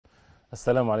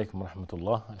السلام عليكم ورحمة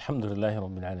الله. الحمد لله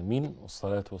رب العالمين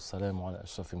والصلاة والسلام على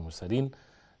أشرف المرسلين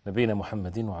نبينا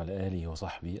محمد وعلى آله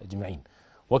وصحبه أجمعين.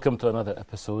 Welcome to another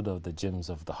episode of the Gems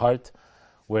of the Heart,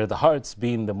 where the heart's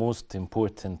being the most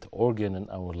important organ in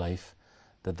our life,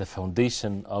 that the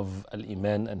foundation of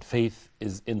al-Iman and faith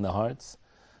is in the hearts,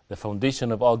 the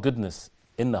foundation of all goodness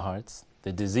in the hearts,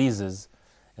 the diseases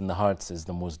in the hearts is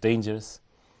the most dangerous.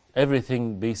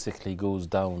 Everything basically goes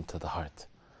down to the heart.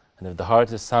 And if the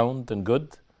heart is sound and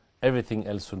good, everything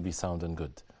else will be sound and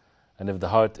good. And if the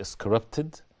heart is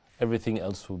corrupted, everything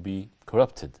else will be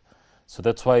corrupted. So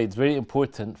that's why it's very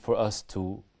important for us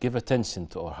to give attention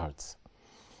to our hearts.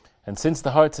 And since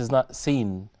the heart is not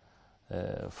seen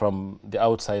from the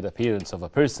outside appearance of a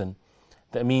person,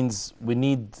 that means we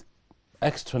need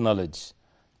extra knowledge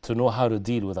to know how to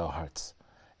deal with our hearts.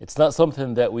 It's not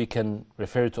something that we can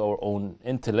refer to our own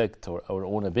intellect or our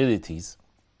own abilities.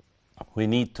 We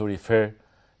need to refer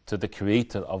to the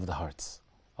creator of the hearts,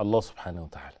 Allah subhanahu wa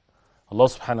ta'ala. Allah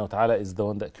subhanahu wa ta'ala is the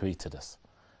one that created us.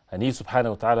 And He subhanahu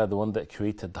wa ta'ala the one that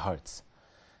created the hearts.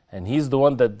 And He's the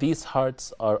one that these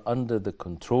hearts are under the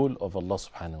control of Allah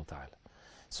subhanahu wa ta'ala.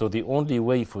 So the only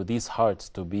way for these hearts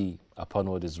to be upon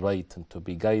what is right and to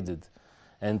be guided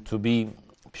and to be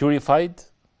purified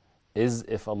is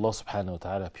if Allah subhanahu wa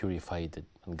ta'ala purified it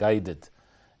and guided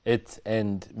it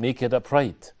and make it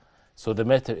upright. So the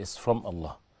matter is from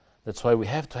Allah. That's why we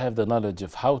have to have the knowledge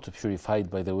of how to purify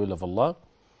it by the will of Allah.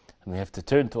 And we have to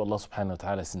turn to Allah subhanahu wa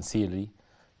ta'ala sincerely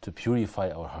to purify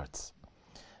our hearts.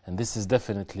 And this is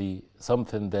definitely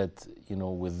something that,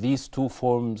 with these two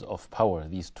forms of power,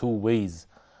 these two ways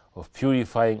of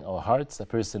purifying our hearts, a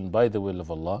person by the will of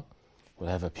Allah will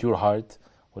have a pure heart,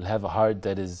 will have a heart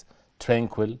that is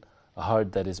tranquil, a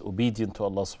heart that is obedient to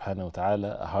Allah subhanahu wa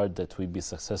ta'ala, a heart that will be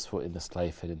successful in this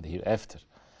life and in the hereafter.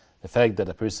 The fact that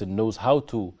a person knows how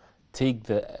to take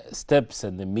the steps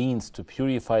and the means to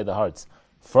purify the hearts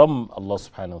from Allah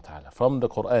subhanahu wa ta'ala, from the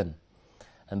Quran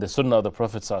and the Sunnah of the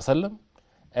Prophet sallallahu alaihi wasallam,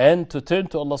 and to turn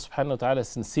to Allah subhanahu wa ta'ala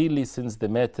sincerely, since the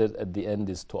matter at the end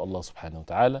is to Allah subhanahu wa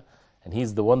ta'ala, and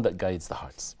He's the one that guides the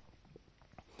hearts.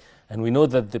 And we know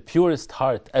that the purest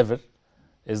heart ever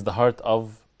is the heart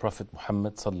of Prophet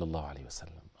Muhammad sallallahu alaihi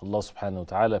wasallam. Allah subhanahu wa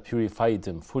ta'ala purified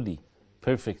him fully,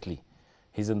 perfectly.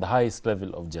 He's in the highest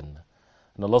level of Jannah.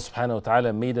 And Allah subhanahu wa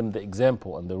ta'ala made him the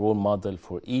example and the role model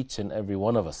for each and every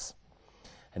one of us.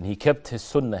 And He kept His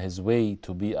sunnah, His way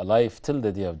to be alive till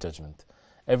the Day of Judgment.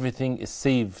 Everything is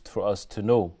saved for us to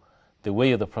know the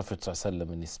way of the Prophet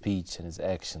ﷺ in his speech and his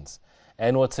actions,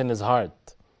 and what's in his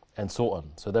heart, and so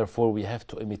on. So therefore we have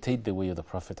to imitate the way of the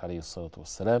Prophet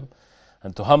ﷺ,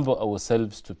 and to humble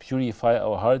ourselves to purify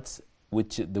our hearts,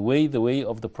 which the way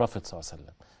of the Prophet ﷺ.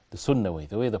 The Sunnah way,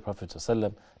 the way of the Prophet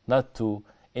ﷺ, not to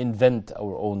invent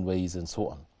our own ways and so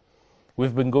on.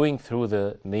 We've been going through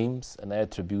the names and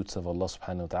attributes of Allah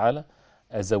subhanahu wa ta'ala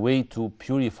as a way to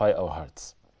purify our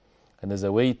hearts and as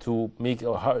a way to make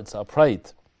our hearts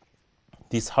upright.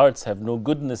 These hearts have no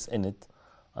goodness in it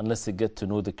unless they get to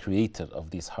know the creator of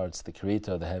these hearts, the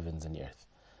creator of the heavens and the earth.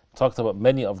 Talked about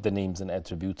many of the names and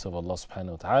attributes of Allah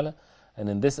subhanahu wa ta'ala, and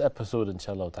in this episode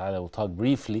inshallah ta'ala we'll talk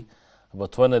briefly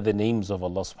about one of the names of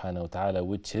Allah subhanahu wa ta'ala,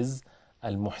 which is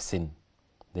Al-Muhsin.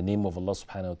 The name of Allah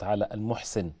subhanahu wa ta'ala,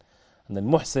 Al-Muhsin. And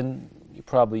Al-Muhsin, you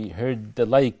probably heard the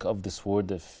like of this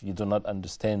word if you do not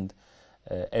understand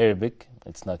Arabic,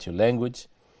 it's not your language.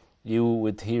 You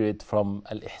would hear it from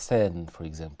Al-Ihsan, for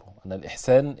example. And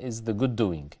Al-Ihsan is the good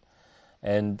doing.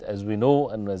 And as we know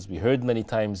and as we heard many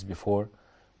times before,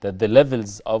 that the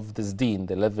levels of this deen,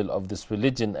 the level of this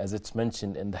religion, as it's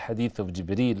mentioned in the hadith of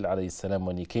Jibreel alayhi salam,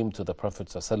 when he came to the Prophet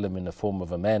ﷺ in the form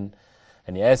of a man,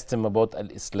 and he asked him about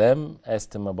Al-Islam,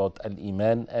 asked him about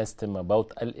Al-Iman, asked him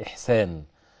about Al-Ihsan.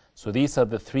 So these are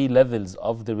the three levels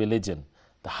of the religion.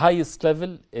 The highest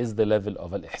level is the level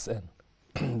of Al-Ihsan.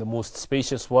 The most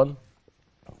spacious one,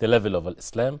 the level of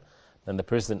Al-Islam. Then the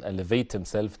person elevates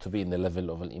himself to be in the level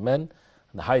of Al-Iman. And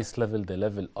the highest level, the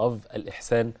level of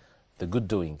Al-Ihsan, the good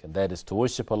doing. And that is to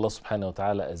worship Allah subhanahu wa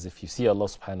ta'ala as if you see Allah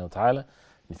subhanahu wa ta'ala.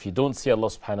 And if you don't see Allah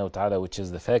subhanahu wa ta'ala, which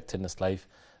is the fact in this life,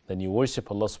 then you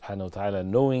worship Allah subhanahu wa ta'ala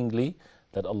knowingly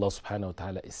that Allah subhanahu wa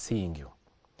ta'ala is seeing you.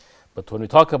 But when we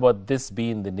talk about this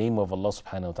being the name of Allah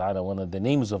subhanahu wa ta'ala, one of the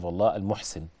names of Allah,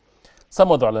 Al-Muhsin,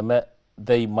 some of the ulama,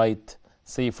 they might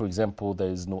say, for example, there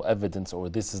is no evidence or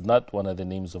this is not one of the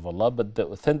names of Allah, but the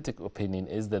authentic opinion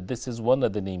is that this is one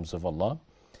of the names of Allah,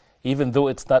 even though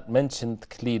it's not mentioned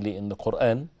clearly in the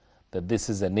Quran that this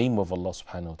is a name of Allah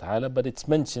subhanahu wa ta'ala, but it's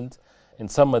mentioned in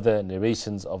some of the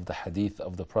narrations of the hadith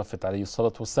of the Prophet alayhi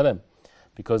salatu wasalam.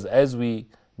 Because as we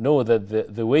know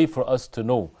that the way for us to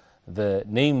know the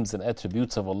names and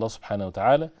attributes of Allah subhanahu wa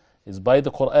ta'ala is by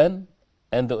the Quran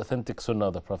and the authentic Sunnah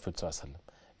of the Prophet ﷺ.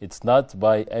 It's not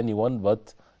by anyone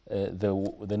but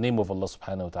the name of Allah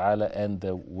subhanahu wa ta'ala and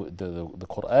the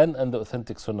Quran and the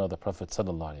authentic Sunnah of the Prophet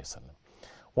ﷺ.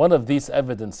 One of these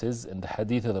evidences in the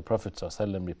hadith of the Prophet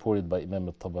ﷺ reported by Imam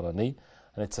al-Tabarani,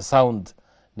 and it's a sound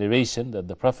narration that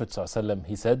the Prophet ﷺ,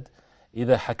 he said,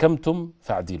 إِذَا حَكَمْتُمْ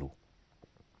فَعْدِلُوا.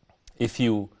 If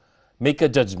you make a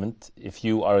judgment, if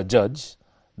you are a judge,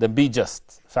 then be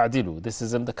just. فَعْدِلُوا. This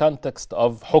is in the context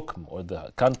of hukm, or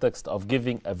the context of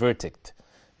giving a verdict.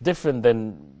 Different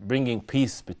than bringing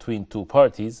peace between two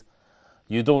parties.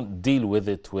 You don't deal with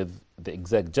it with the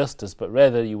exact justice, but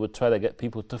rather you would try to get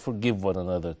people to forgive one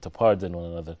another, to pardon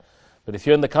one another. But if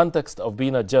you're in the context of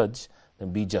being a judge,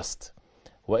 then be just.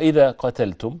 وَإِذَا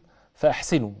قَتَلْتُمْ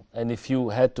فَأَحْسِنُوا. And if you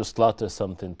had to slaughter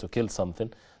something, to kill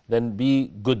something, then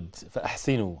be good.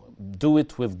 فَأَحْسِنُوا. Do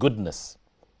it with goodness.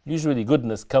 Usually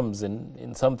goodness comes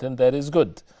in something that is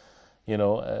good,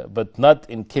 but not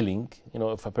in killing.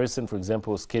 If a person, for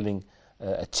example, is killing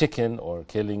a chicken or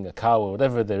killing a cow or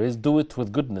whatever there is, do it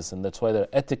with goodness. And that's why there are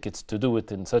etiquettes to do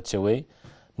it in such a way,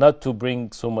 not to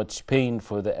bring so much pain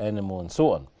for the animal and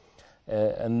so on.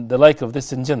 And the like of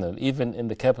this in general, even in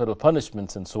the capital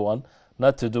punishments and so on,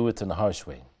 not to do it in a harsh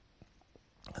way.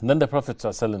 And then the Prophet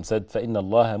ﷺ said, فَإِنَّ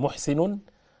اللَّهَ مُحْسِنٌ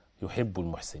يُحِبُّ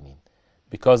الْمُحْسِنِينَ.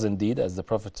 Because indeed, as the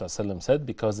Prophet ﷺ said,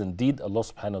 because indeed Allah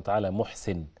subhanahu wa ta'ala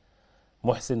muhsin.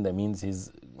 Muhsin, that means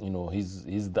he's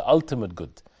the ultimate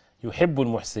good. يُحِبُّ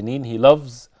الْمُحْسِنِينَ. He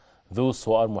loves those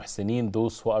who are muhsineen,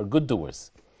 those who are good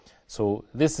doers. So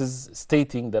this is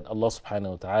stating that Allah subhanahu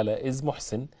wa ta'ala is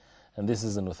muhsin, and this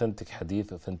is an authentic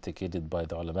hadith authenticated by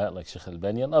the ulama like Sheikh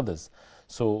Al-Albani and others.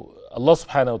 So Allah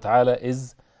subhanahu wa ta'ala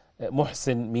is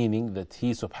muhsin, meaning that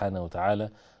He subhanahu wa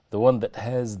ta'ala, the one that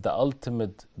has the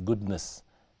ultimate goodness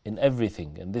in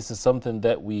everything. And this is something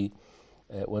that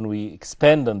when we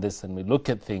expand on this and we look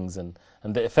at things and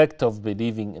the effect of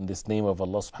believing in this name of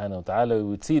Allah subhanahu wa ta'ala, we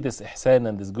would see this ihsan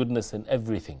and this goodness in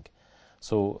everything.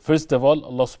 So first of all,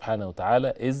 Allah subhanahu wa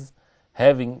ta'ala is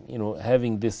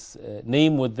having this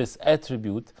name with this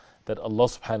attribute that Allah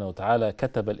subhanahu wa ta'ala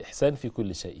كتب الإحسان في كل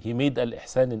شيء. He made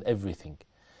al-ihsan in everything.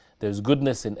 There's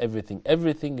goodness in everything.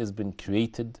 Everything has been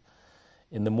created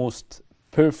in the most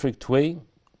perfect way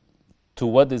to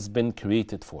what it's been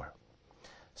created for.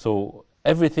 So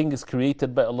everything is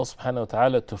created by Allah subhanahu wa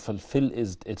ta'ala to fulfill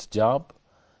its job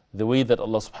the way that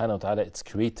Allah subhanahu wa ta'ala it's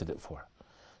created it for.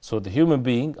 So the human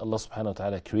being, Allah subhanahu wa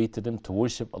ta'ala created him to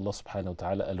worship Allah subhanahu wa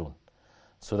ta'ala alone.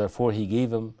 So therefore He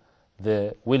gave him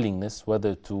the willingness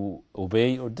whether to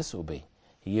obey or disobey.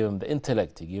 He gave him the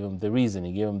intellect, He gave him the reason,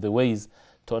 He gave him the ways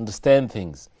to understand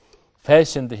things.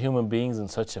 Fashioned the human beings in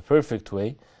such a perfect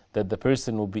way that the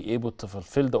person will be able to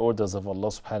fulfill the orders of Allah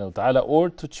subhanahu wa ta'ala or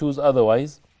to choose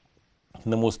otherwise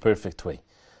in the most perfect way.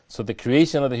 So the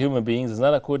creation of the human beings is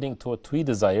not according to what we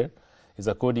desire, is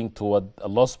according to what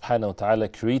Allah subhanahu wa ta'ala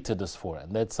created us for.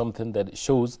 And that's something that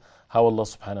shows how Allah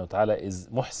subhanahu wa ta'ala is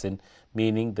muhsin,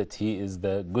 meaning that He is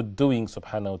the good doing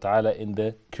subhanahu wa ta'ala in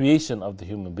the creation of the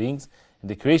human beings, in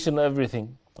the creation of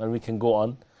everything. And we can go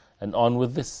on and on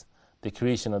with this. The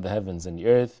creation of the heavens and the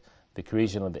earth, the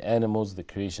creation of the animals, the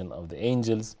creation of the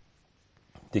angels,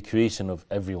 the creation of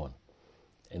everyone.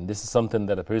 And this is something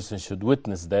that a person should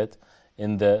witness that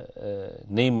in the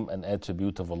name and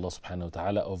attribute of Allah subhanahu wa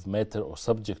ta'ala of matter or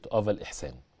subject of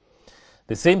al-ihsan.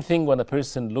 The same thing when a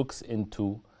person looks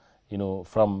into,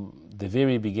 from the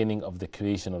very beginning of the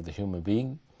creation of the human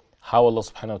being, how Allah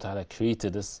subhanahu wa ta'ala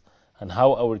created us and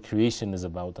how our creation is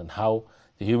about and how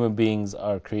the human beings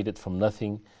are created from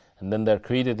nothing, and then they're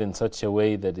created in such a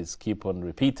way that is keep on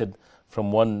repeated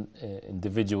from one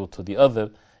individual to the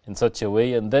other in such a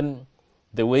way, and then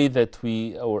the way that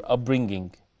our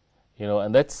upbringing,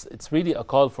 and it's really a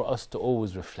call for us to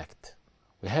always reflect.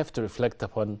 We have to reflect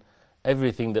upon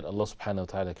everything that Allah subhanahu wa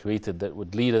ta'ala created that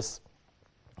would lead us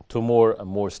to more and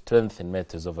more strength in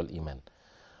matters of al-Iman.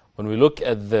 When we look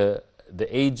at the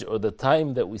age or the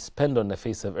time that we spend on the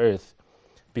face of earth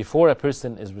before a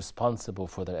person is responsible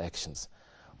for their actions,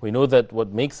 we know that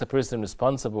what makes a person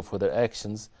responsible for their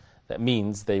actions, that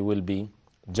means they will be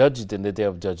judged in the Day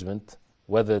of Judgment,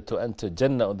 whether to enter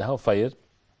Jannah or the hellfire,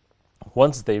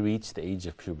 once they reach the age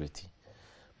of puberty.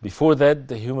 Before that,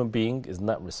 the human being is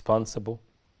not responsible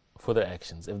for their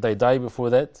actions. If they die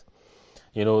before that,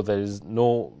 there is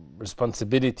no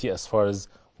responsibility as far as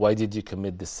why did you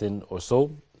commit the sin or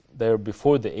so. They're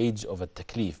before the age of a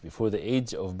taklif, before the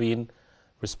age of being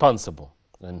responsible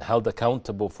and held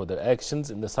accountable for their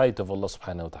actions in the sight of Allah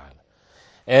subhanahu wa ta'ala.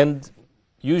 And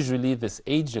usually this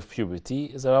age of puberty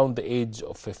is around the age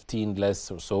of 15 less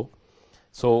or so.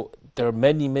 So there are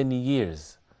many, many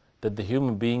years that the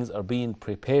human beings are being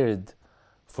prepared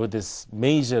for this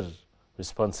major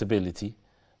responsibility,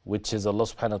 which is Allah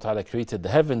subhanahu wa ta'ala created the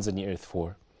heavens and the earth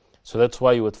for. So that's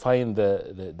why you would find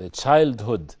the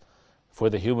childhood for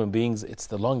the human beings, it's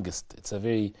the longest. It's a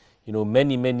very,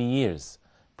 many years,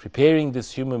 preparing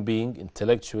this human being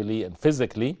intellectually and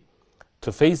physically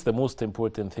to face the most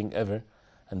important thing ever,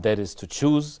 and that is to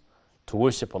choose to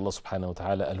worship Allah subhanahu wa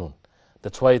ta'ala alone.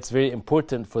 That's why it's very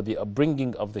important for the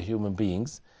upbringing of the human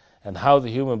beings, and how the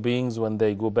human beings, when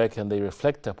they go back and they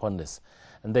reflect upon this,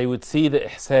 and they would see the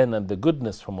ihsan and the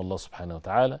goodness from Allah subhanahu wa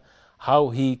ta'ala, how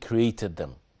He created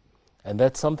them. And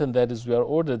that's something that we are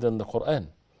ordered in the Quran.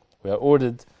 We are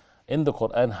ordered in the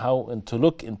Quran how and to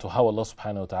look into how Allah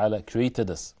subhanahu wa ta'ala created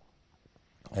us.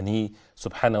 And He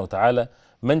subhanahu wa ta'ala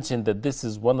mentioned that this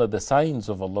is one of the signs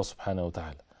of Allah subhanahu wa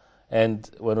ta'ala. And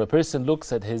when a person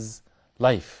looks at his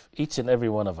life, each and every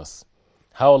one of us,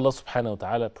 how Allah subhanahu wa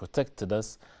ta'ala protected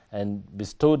us and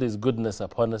bestowed His goodness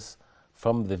upon us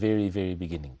from the very, very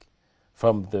beginning.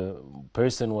 From the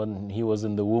person when he was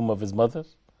in the womb of his mother,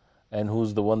 and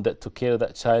who's the one that took care of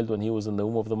that child when he was in the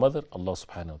womb of the mother? Allah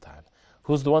subhanahu wa ta'ala.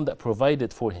 Who's the one that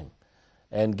provided for him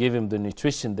and gave him the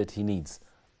nutrition that he needs?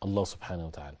 Allah subhanahu wa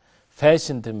ta'ala.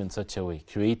 Fashioned him in such a way,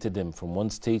 created him from one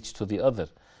stage to the other,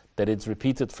 that it's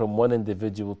repeated from one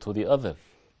individual to the other.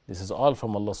 This is all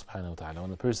from Allah subhanahu wa ta'ala.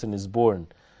 When a person is born,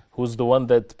 who's the one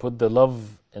that put the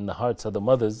love in the hearts of the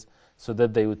mothers so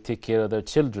that they would take care of their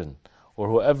children, or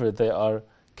whoever they are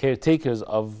caretakers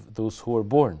of those who are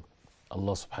born?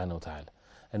 Allah subhanahu wa ta'ala.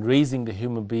 And raising the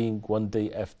human being one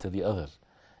day after the other.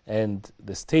 And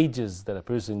the stages that a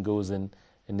person goes in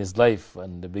his life,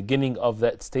 and the beginning of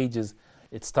that stages,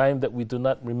 it's time that we do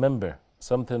not remember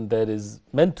something that is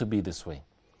meant to be this way.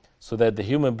 So that the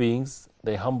human beings,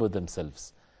 they humble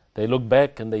themselves. They look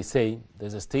back and they say,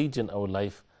 there's a stage in our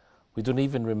life, we don't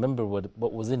even remember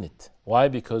what was in it. Why?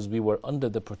 Because we were under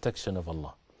the protection of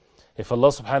Allah. If Allah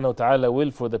subhanahu wa ta'ala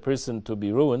will for the person to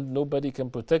be ruined, nobody can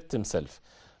protect himself.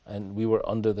 And we were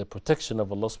under the protection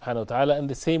of Allah subhanahu wa ta'ala, and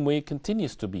the same way it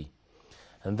continues to be.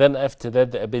 And then after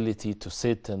that, the ability to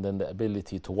sit, and then the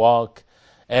ability to walk,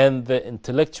 and the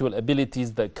intellectual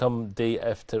abilities that come day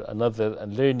after another,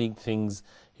 and learning things,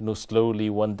 slowly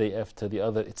one day after the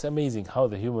other. It's amazing how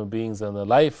the human beings and the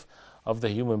life of the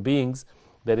human beings,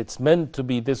 that it's meant to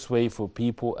be this way for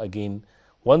people again.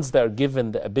 Once they are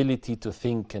given the ability to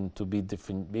think and to be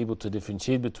able to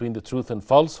differentiate between the truth and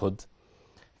falsehood,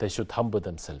 they should humble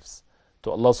themselves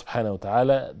to Allah subhanahu wa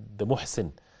ta'ala, the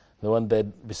Muhsin, the one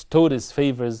that bestowed His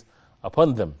favors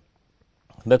upon them.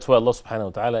 And that's why Allah subhanahu wa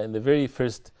ta'ala, in the very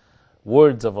first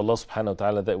words of Allah subhanahu wa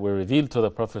ta'ala that were revealed to the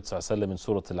Prophet sallallahu alaihi wasallam in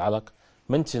Surah Al-Alaq,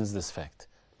 mentions this fact.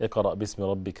 اقرأ باسم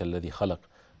ربك الذي خلق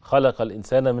خلق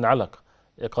الإنسان من علق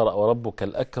اقرأ وربك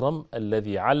الأكرم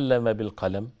الذي علم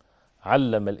بالقلم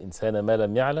علم الإنسان ما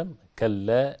لم يعلم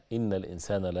كلا إن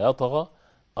الإنسان لا يطغى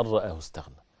أن رآه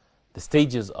استغنى. The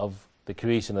stages of the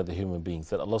creation of the human beings,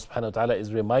 that Allah subhanahu wa ta'ala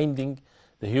is reminding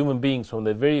the human beings from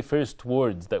the very first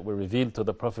words that were revealed to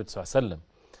the Prophet sallallahu alaihi wasallam.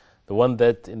 The one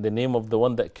that, in the name of the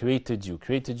one that created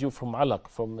you from alaq,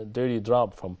 from a dirty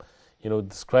drop, from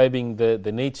describing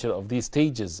the nature of these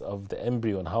stages of the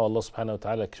embryo and how Allah subhanahu wa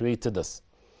ta'ala created us.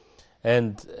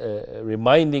 And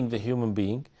reminding the human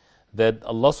being that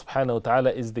Allah subhanahu wa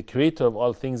ta'ala is the creator of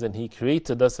all things, and He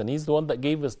created us, and He's the one that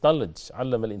gave us knowledge.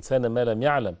 عَلَّمَ الْإِنسَانَ مَا لَمْ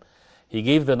يَعْلَمْ. He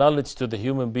gave the knowledge to the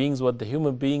human beings what the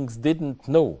human beings didn't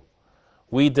know.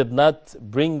 We did not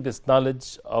bring this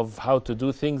knowledge of how to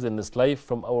do things in this life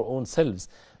from our own selves.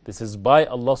 This is by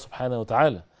Allah subhanahu wa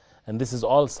ta'ala. And this is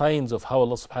all signs of how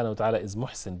Allah subhanahu wa ta'ala is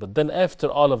Muhsin. But then after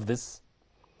all of this,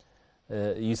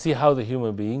 you see how the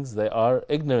human beings, they are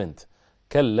ignorant.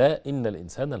 كَلَّا إِنَّ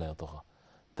الْإِنسَانَ لَا يَطْغَى.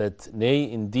 That nay,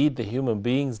 indeed the human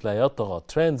beings لَا يَطْغَى,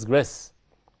 transgress.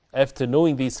 After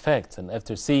knowing these facts and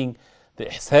after seeing the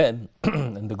ihsan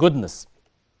and the goodness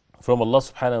from Allah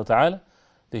subhanahu wa ta'ala,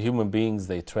 the human beings,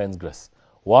 they transgress.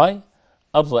 Why?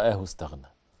 أَن رَآهُ اسْتَغْنَى.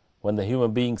 When the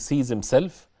human being sees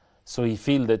himself, so he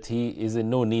feels that he is in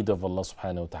no need of Allah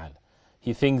subhanahu wa ta'ala.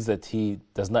 He thinks that he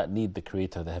does not need the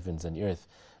creator of the heavens and earth.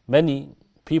 Many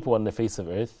people on the face of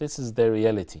earth, this is their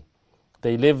reality.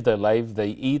 They live their life, they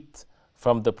eat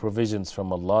from the provisions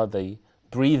from Allah, they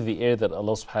breathe the air that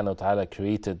Allah subhanahu wa ta'ala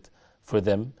created for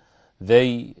them.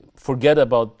 They forget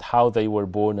about how they were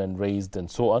born and raised and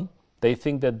so on. They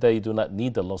think that they do not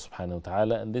need Allah subhanahu wa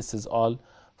ta'ala, and this is all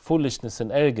foolishness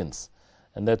and arrogance.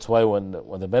 And that's why when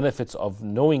the benefits of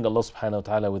knowing Allah subhanahu wa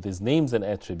ta'ala with His names and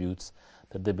attributes,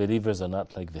 that the believers are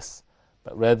not like this,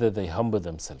 but rather they humble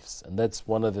themselves. And that's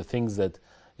one of the things that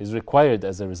is required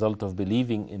as a result of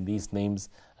believing in these names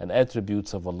and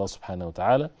attributes of Allah subhanahu wa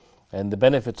ta'ala. And the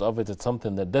benefits of it is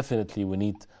something that definitely we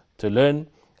need to learn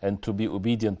and to be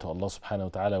obedient to Allah subhanahu wa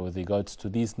ta'ala with regards to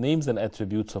these names and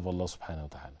attributes of Allah subhanahu wa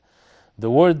ta'ala. The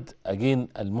word again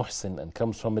Al-Muhsin, and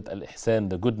comes from it Al-Ihsan,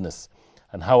 the goodness,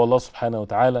 and how Allah subhanahu wa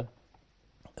ta'ala,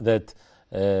 that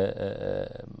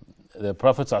the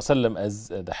Prophet ﷺ, as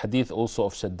the hadith also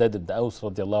of Shaddad ibn Aus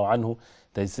radiallahu anhu,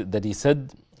 that he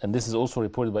said, and this is also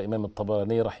reported by Imam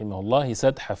al-Tabarani rahimahullah, he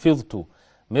said, حفظت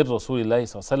من رسول الله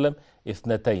صلى الله عليه وسلم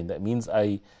اثنتين. That means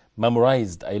I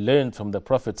memorized, I learned from the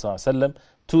Prophet ﷺ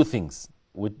two things.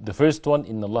 With the first one,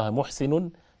 إن الله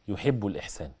محسن يحب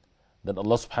الإحسان. That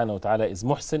Allah subhanahu wa ta'ala is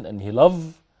muhsin and He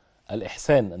loves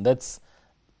al-ihsan, and that's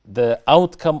the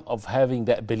outcome of having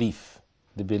that belief.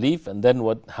 The belief, and then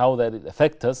how that it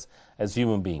affects us as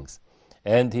human beings.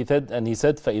 And he said,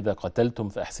 فَإِذَا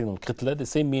قَتَلْتُمْ فَأَحْسِنُوا الْقِتْلَ, the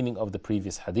same meaning of the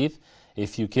previous hadith.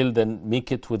 If you kill, then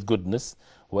make it with goodness.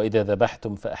 وَإِذَا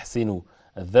ذَبَحْتُمْ فَأَحْسِنُوا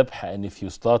الذَّبْحَ, and if you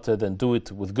slaughter, then do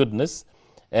it with goodness.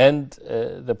 And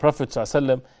the Prophet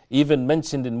ﷺ even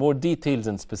mentioned in more details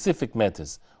and specific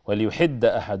matters, وَلْيُحِدَّ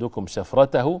أَحَدُكُمْ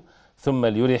شَفْرَتَهُ ثُمَّ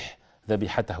لْيُرِحْ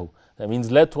ذَبِحَتَهُ. That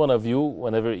means let one of you,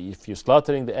 if you're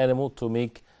slaughtering the animal, to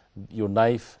make your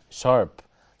knife sharp,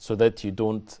 so that you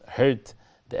don't hurt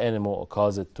the animal or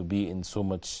cause it to be in so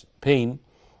much pain,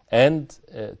 and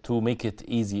to make it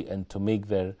easy, and to make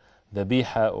the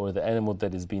biha, or the animal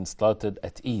that is being slaughtered,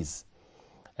 at ease.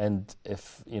 And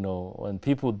if, when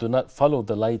people do not follow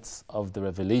the lights of the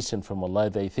revelation from Allah,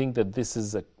 they think that this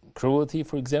is a cruelty,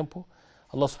 for example.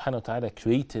 Allah subhanahu wa ta'ala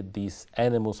created these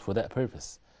animals for that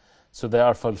purpose. So they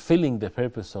are fulfilling the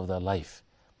purpose of their life,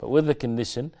 but with the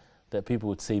condition that people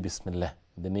would say Bismillah,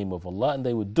 in the name of Allah, and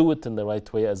they would do it in the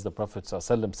right way, as the Prophet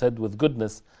ﷺ said, with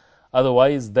goodness.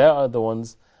 Otherwise, they are the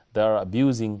ones that are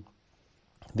abusing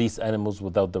these animals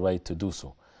without the right to do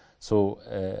so. So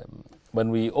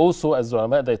when we also, as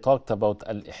ulama, they talked about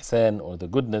al-ihsan, or the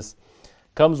goodness,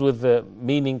 comes with the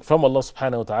meaning from Allah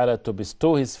subhanahu wa ta'ala to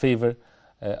bestow His favor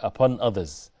upon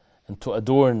others, and to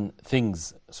adorn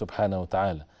things subhanahu wa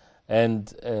ta'ala, and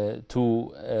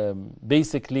to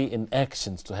basically in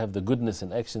actions, to have the goodness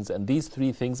in actions. And these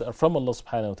three things are from Allah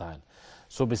subhanahu wa ta'ala.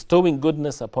 So bestowing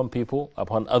goodness upon people,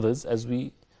 upon others, as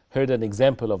we heard an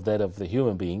example of that of the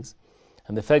human beings,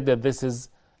 and the fact that this is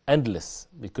endless,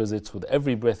 because it's with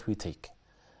every breath we take.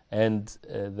 And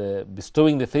the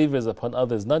bestowing the favors upon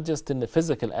others, not just in the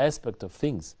physical aspect of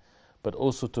things, but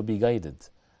also to be guided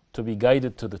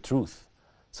to the truth.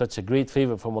 Such a great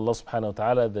favor from Allah subhanahu wa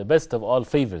ta'ala. The best of all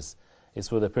favors is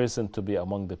for the person to be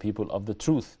among the people of the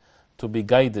truth, to be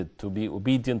guided, to be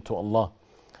obedient to Allah,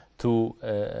 to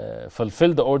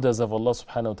fulfill the orders of Allah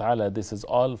subhanahu wa ta'ala. This is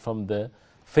all from the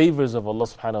favors of Allah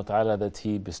subhanahu wa ta'ala that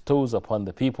He bestows upon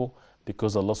the people,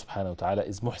 because Allah subhanahu wa ta'ala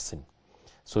is muhsin.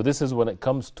 So this is when it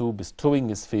comes to bestowing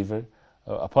His favor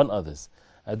upon others.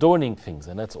 Adorning things,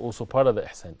 and that's also part of the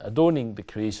ihsan. Adorning the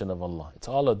creation of Allah. It's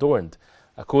all adorned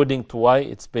according to why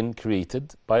it's been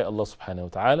created by Allah subhanahu wa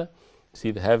ta'ala. See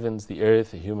the heavens, the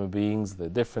earth, the human beings, the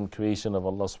different creation of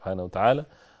Allah subhanahu wa ta'ala.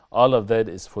 All of that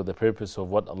is for the purpose of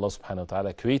what Allah subhanahu wa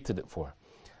ta'ala created it for.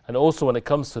 And also when it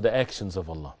comes to the actions of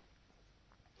Allah.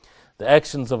 The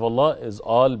actions of Allah is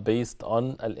all based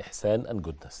on al-ihsan and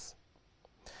goodness.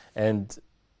 And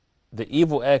the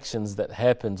evil actions that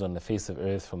happens on the face of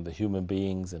earth from the human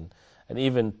beings, and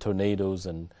even tornadoes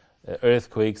and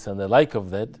earthquakes and the like of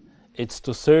that, it's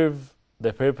to serve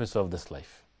the purpose of this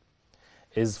life.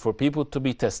 Is for people to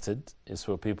be tested, is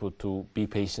for people to be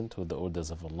patient with the orders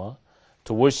of Allah,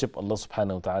 to worship Allah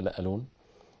subhanahu wa ta'ala alone,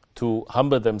 to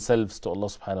humble themselves to Allah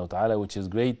subhanahu wa ta'ala, which is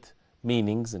great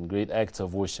meanings and great acts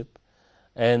of worship.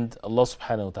 And Allah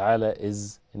subhanahu wa ta'ala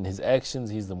is, in His actions,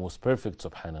 He's the most perfect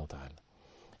subhanahu wa ta'ala.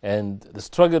 And the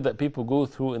struggle that people go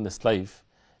through in this life,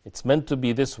 it's meant to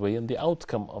be this way, and the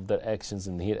outcome of their actions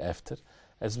in the hereafter,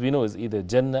 as we know, is either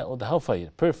Jannah or the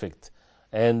hellfire, perfect.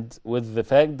 And with the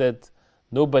fact that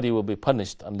nobody will be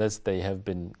punished unless they have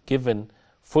been given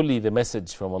fully the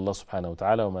message from Allah subhanahu wa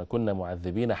ta'ala. وَمَا كُنَّا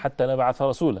مُعَذِّبِينَ حَتَّى نَبْعَثَ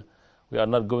رَسُولًا. We are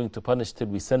not going to punish till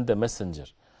we send a messenger.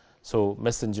 So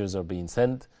messengers are being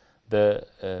sent.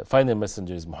 The final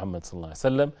messenger is Muhammad sallallahu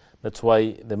alaihi wasallam. That's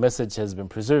why the message has been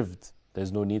preserved.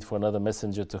 There's no need for another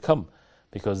messenger to come,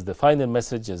 because the final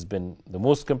message has been the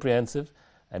most comprehensive,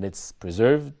 and it's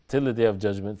preserved till the Day of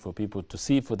Judgment for people to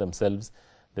see for themselves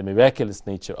the miraculous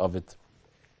nature of it,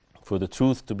 for the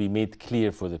truth to be made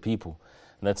clear for the people.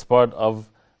 And that's part of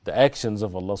the actions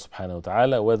of Allah subhanahu wa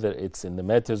ta'ala, whether it's in the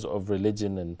matters of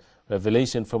religion and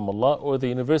revelation from Allah, or the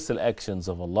universal actions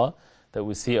of Allah that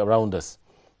we see around us.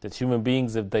 That human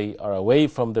beings, if they are away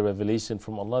from the revelation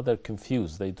from Allah, they're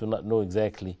confused. They do not know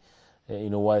exactly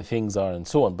why things are and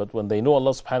so on. But when they know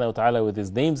Allah subhanahu wa ta'ala with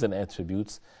His names and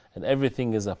attributes, and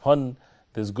everything is upon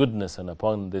this goodness and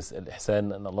upon this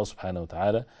al-ihsan, and Allah subhanahu wa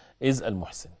ta'ala is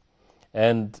Al-Muhsin.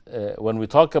 And when we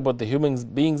talk about the human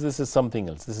beings, this is something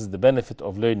else. This is the benefit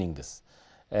of learning this.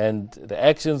 And the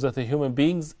actions of the human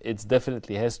beings, it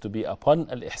definitely has to be upon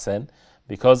al-ihsan,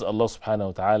 because Allah subhanahu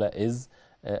wa ta'ala is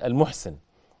Al-Muhsin.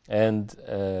 And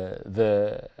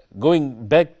going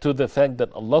back to the fact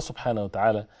that Allah subhanahu wa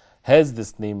ta'ala has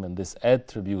this name and this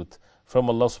attribute from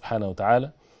Allah subhanahu wa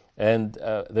ta'ala, and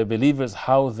the believers,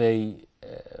 how they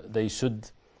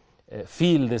should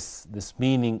feel this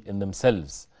meaning in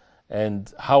themselves,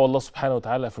 and how Allah subhanahu wa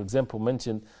ta'ala, for example,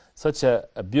 mentioned such a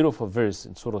beautiful verse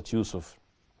in Surah Yusuf.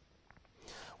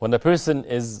 When a person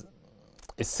is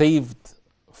saved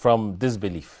from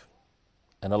disbelief,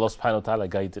 and Allah subhanahu wa ta'ala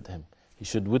guided him, he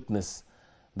should witness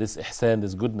this ihsan,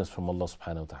 this goodness from Allah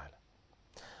subhanahu wa ta'ala.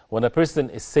 When a person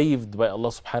is saved by Allah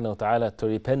subhanahu wa ta'ala to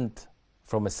repent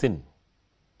from a sin,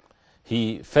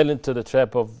 he fell into the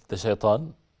trap of the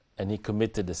shaitan and he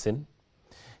committed a sin,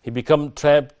 he became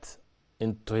trapped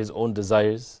into his own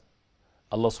desires,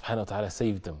 Allah subhanahu wa ta'ala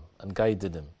saved him and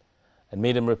guided him and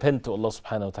made him repent to Allah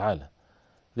subhanahu wa ta'ala.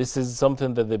 This is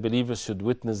something that the believers should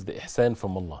witness, the ihsan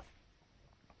from Allah,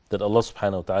 that Allah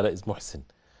subhanahu wa ta'ala is Muhsin,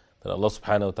 that Allah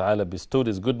subhanahu wa ta'ala bestowed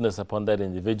His goodness upon that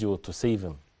individual to save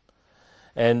him.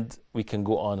 And we can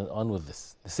go on and on with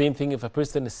this. The same thing if a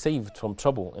person is saved from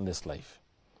trouble in this life,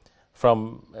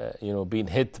 from being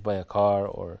hit by a car,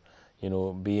 or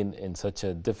being in such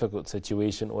a difficult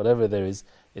situation, whatever there is,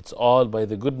 it's all by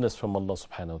the goodness from Allah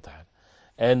subhanahu wa ta'ala.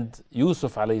 And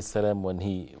Yusuf alayhi salam, when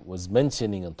he was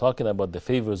mentioning and talking about the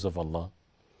favors of Allah,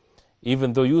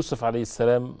 even though Yusuf alayhi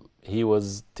salam, he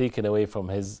was taken away from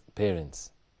his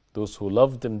parents, those who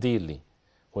loved him dearly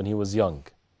when he was young,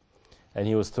 and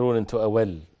he was thrown into a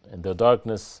well in the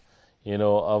darkness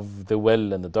of the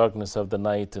well and the darkness of the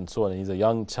night and so on. He's a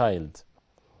young child.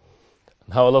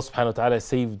 And how Allah subhanahu wa ta'ala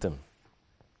saved him,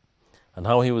 and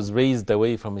how he was raised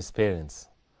away from his parents,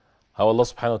 how Allah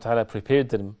subhanahu wa ta'ala prepared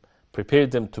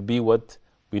them to be what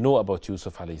we know about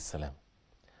Yusuf alayhi salam,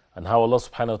 and how Allah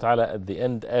subhanahu wa ta'ala at the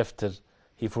end, after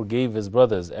he forgave his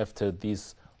brothers, after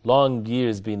these long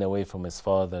years being away from his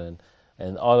father,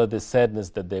 and all of the sadness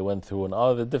that they went through, and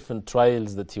all the different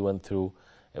trials that he went through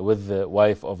with the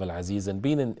wife of Al-Aziz, and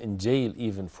being in jail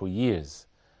even for years.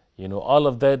 All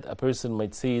of that, a person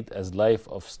might see it as life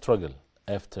of struggle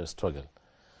after struggle.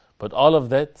 But all of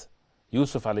that,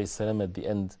 Yusuf alayhi salam at the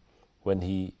end, when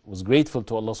he was grateful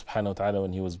to Allah subhanahu wa ta'ala,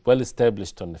 when he was well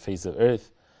established on the face of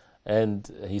earth, and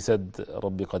he said,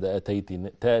 رَبِّ قَدْ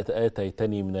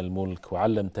آتَيْتَنِي مِنَ الْمُلْكِ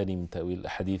وَعَلَّمْتَنِي مِنْ تَأْوِيلِ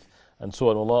الْأَحَادِيثِ, and so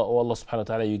on. Allah subhanahu wa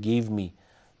ta'ala, you gave me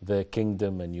the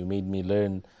kingdom and you made me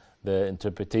learn the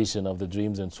interpretation of the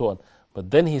dreams and so on.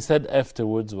 But then he said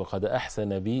afterwards, وَقَدْ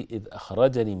أَحْسَنَ بِي إِذْ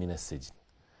أَخْرَجَنِي مِنَ السِّجْنِ.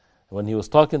 When he was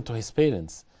talking to his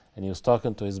parents and he was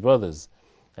talking to his brothers,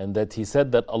 and that he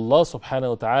said that Allah subhanahu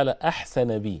wa ta'ala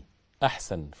أَحْسَنَ بِي,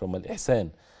 ahsan from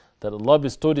al-ihsan, that Allah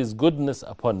bestowed His goodness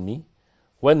upon me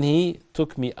when He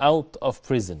took me out of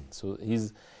prison. So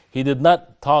he did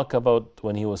not talk about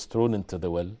when he was thrown into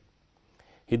the well.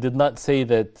 He did not say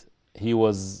that he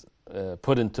was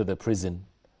put into the prison.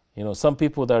 Some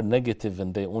people that are negative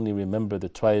and they only remember the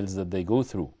trials that they go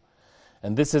through.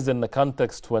 And this is in the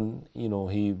context when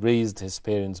he raised his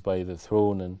parents by the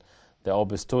throne, and they all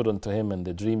bestowed unto him, and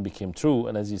the dream became true.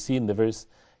 And as you see in the verse,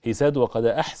 he said,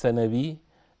 وَقَدْ أَحْسَنَ بِي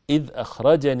إِذْ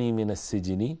أَخْرَجَنِي مِنَ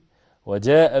السِّجْنِ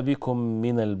وَجَاءَ بِكُم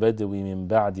مِّنَ الْبَدْوِ مِن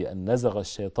بَعْدِ أَن نَزَغَ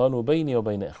الشَّيْطَانُ بَيْنِي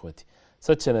وَبَيْنَ إِخْوَتِي.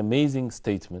 Such an amazing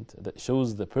statement that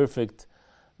shows the perfect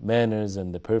manners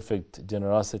and the perfect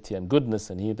generosity and goodness.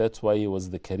 And that's why he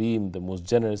was the Kareem, the most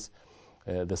generous,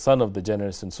 the son of the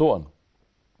generous, and so on.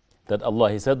 That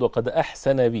Allah, He said, وَقَدْ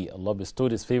أَحْسَنَ بِي, Allah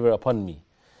bestowed His favor upon me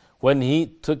when He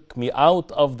took me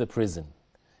out of the prison.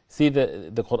 See,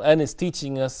 the Quran is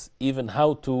teaching us even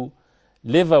how to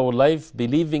live our life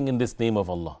believing in this name of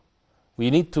Allah. We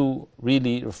need to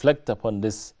really reflect upon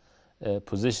this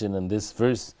position and this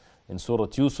verse in Surah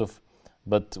Yusuf.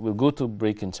 But we'll go to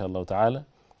break inshallah ta'ala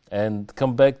and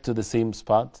come back to the same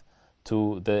spot,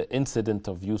 to the incident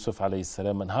of Yusuf alayhi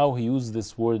salam, and how he used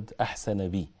this word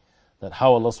ahsana bi, that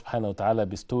how Allah subhanahu wa ta'ala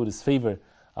bestowed His favor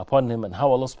upon him, and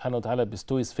how Allah subhanahu wa ta'ala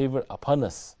bestowed His favor upon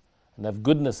us and have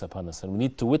goodness upon us. And we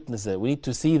need to witness that, we need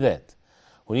to see that,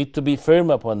 we need to be firm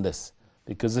upon this,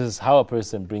 because this is how a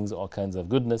person brings all kinds of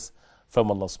goodness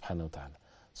from Allah subhanahu wa ta'ala.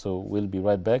 So we'll be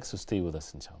right back, so stay with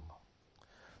us inshallah.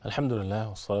 Alhamdulillah,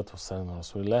 wa salatu wa salam ala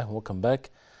Rasulillah. Welcome back.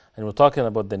 And we're talking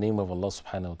about the name of Allah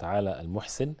subhanahu wa ta'ala,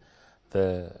 Al-Muhsin,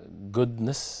 the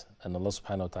goodness, and Allah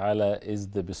subhanahu wa ta'ala is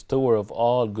the bestower of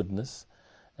all goodness,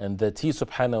 and that He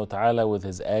subhanahu wa ta'ala with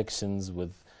His actions,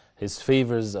 with His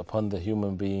favors upon the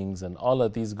human beings, and all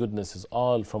of these goodness is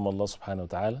all from Allah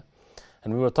subhanahu wa ta'ala.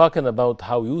 And we were talking about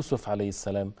how Yusuf alayhi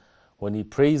salam, when he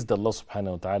praised Allah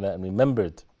subhanahu wa ta'ala and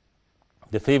remembered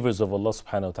the favors of Allah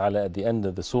subhanahu wa ta'ala at the end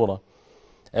of the surah,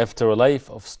 after a life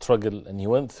of struggle, and he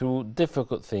went through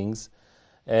difficult things,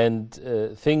 and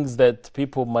things that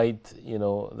people might,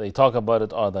 they talk about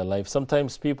it all their life.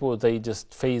 Sometimes people, they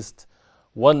just faced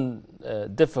one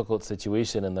difficult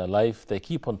situation in their life, they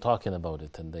keep on talking about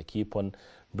it, and they keep on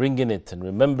bringing it and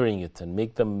remembering it, and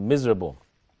make them miserable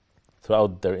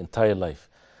throughout their entire life.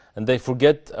 And they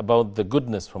forget about the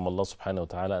goodness from Allah subhanahu wa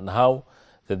ta'ala, and how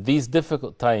that these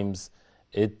difficult times,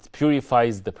 it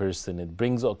purifies the person, it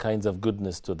brings all kinds of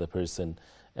goodness to the person.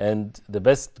 And the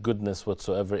best goodness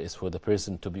whatsoever is for the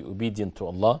person to be obedient to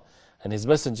Allah and His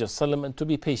Messenger ﷺ, and to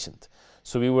be patient.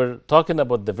 So we were talking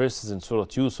about the verses in Surah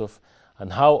Yusuf,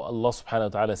 and how Allah subhanahu wa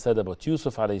ta'ala said about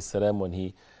Yusuf alayhi salam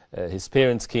when his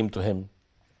parents came to him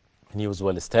and he was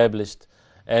well established,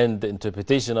 and the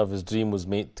interpretation of his dream was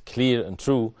made clear and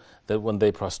true, that when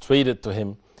they prostrated to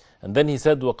him, and then he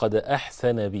said, وَقَدْ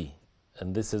أَحْسَنَ بِي,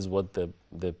 and this is what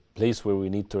the place where we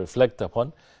need to reflect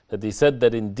upon, that he said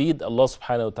that indeed Allah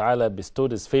subhanahu wa ta'ala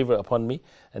bestowed His favor upon me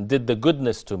and did the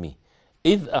goodness to me.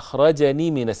 إِذْ أَخْرَجَنِي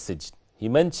مِنَ السِّجْنِ, he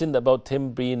mentioned about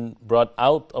him being brought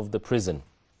out of the prison.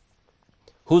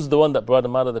 Who's the one that brought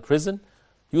him out of the prison?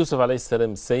 Yusuf alayhi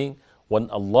salam is saying, when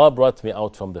Allah brought me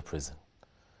out from the prison.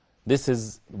 This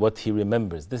is what he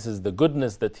remembers. This is the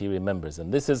goodness that he remembers.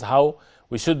 And this is how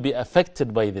we should be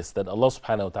affected by this, that Allah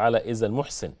subhanahu wa ta'ala is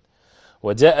Al-Muhsin.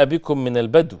 وَجَاءَ بِكُم مِّنَ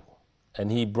الْبَدُوِ,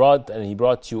 and he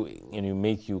brought you, and you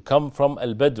make you come from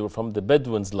Al-Badu, from the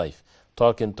Bedouin's life,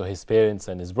 talking to his parents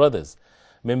and his brothers.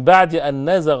 مِن بَعْدِ أَن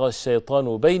نَزَغَ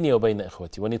الشَّيْطَانُ بَيْنِي وَبَيْنَ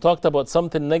إِخْوَتِي. When he talked about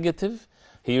something negative,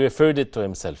 he referred it to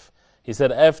himself. He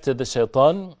said, after the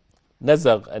shaitan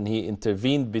nazagh, and he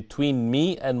intervened between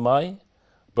me and my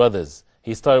brothers,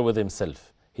 he started with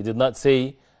himself. He did not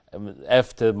say,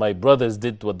 after my brothers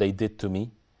did what they did to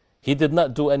me. He did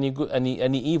not do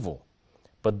any evil.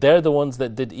 But they're the ones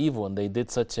that did evil, and they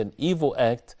did such an evil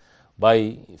act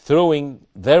by throwing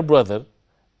their brother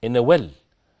in a well.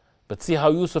 But see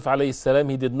how Yusuf alayhi salam,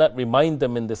 he did not remind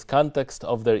them in this context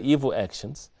of their evil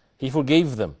actions. He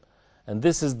forgave them. And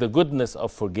this is the goodness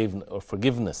of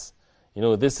forgiveness.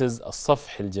 This is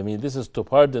as-safh al-jameel. This is to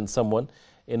pardon someone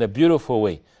in a beautiful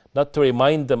way, not to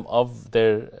remind them of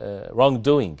their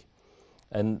wrongdoing,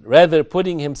 and rather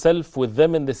putting himself with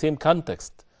them in the same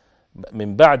context.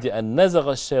 من بعد أن نزغ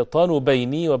الشيطان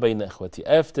بيني وبين إخوتي,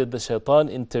 after the shaitan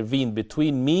intervened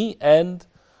between me and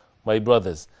my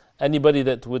brothers. Anybody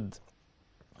that would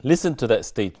listen to that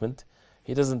statement,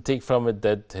 he doesn't take from it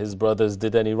that his brothers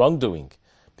did any wrongdoing,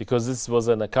 because this was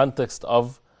in a context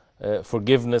of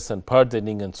forgiveness and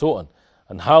pardoning and so on.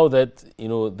 And how that,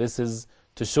 this is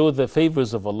to show the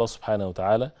favors of Allah subhanahu wa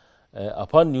ta'ala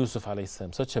upon Yusuf alayhi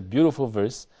salam. Such a beautiful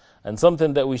verse, and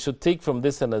something that we should take from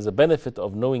this, and as a benefit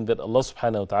of knowing that Allah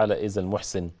subhanahu wa ta'ala is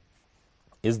Al-Muhsin,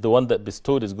 is the one that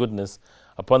bestowed His goodness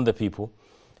upon the people,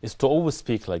 is to always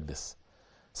speak like this.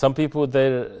 Some people,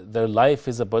 their life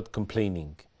is about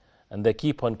complaining, and they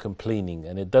keep on complaining,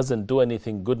 and it doesn't do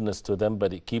anything goodness to them,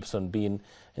 but it keeps on being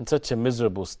in such a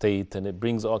miserable state, and it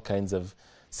brings all kinds of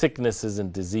sicknesses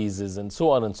and diseases and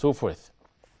so on and so forth.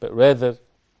 But rather,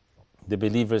 the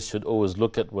believers should always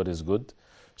look at what is good,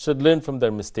 should learn from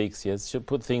their mistakes, yes, should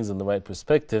put things in the right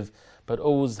perspective, but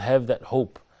always have that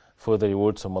hope for the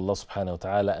rewards from Allah subhanahu wa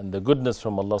ta'ala, and the goodness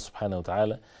from Allah subhanahu wa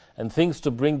ta'ala, and things to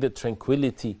bring the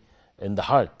tranquility in the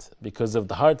heart. Because if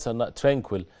the hearts are not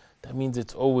tranquil, that means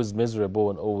it's always miserable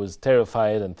and always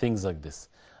terrified and things like this.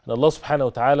 And Allah subhanahu wa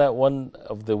ta'ala, one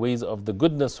of the ways of the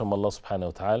goodness from Allah subhanahu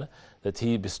wa ta'ala, that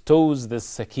He bestows this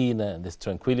sakina and this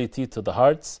tranquility to the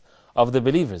hearts of the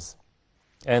believers.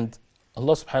 And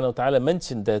Allah subhanahu wa ta'ala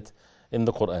mentioned that in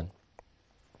the Quran.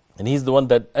 And He's the one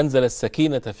that أنزل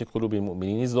السكينة في قلوب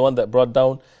المؤمنين. He's the one that brought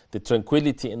down the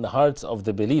tranquility in the hearts of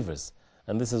the believers.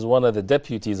 And this is one of the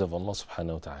deputies of Allah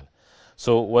subhanahu wa ta'ala.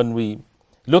 So when we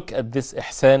look at this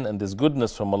ihsan and this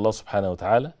goodness from Allah subhanahu wa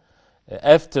ta'ala,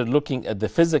 after looking at the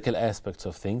physical aspects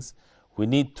of things, we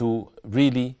need to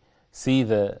really see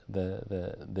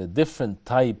the different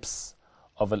types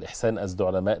of al-ihsan, as the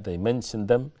ulama, they mentioned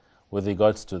them with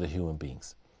regards to the human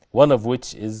beings. One of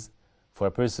which is for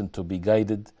a person to be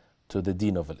guided to the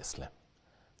deen of Islam,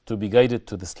 to be guided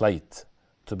to this light,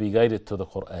 to be guided to the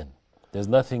Quran. There's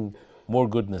nothing more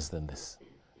goodness than this.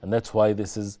 And that's why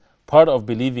this is part of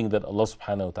believing that Allah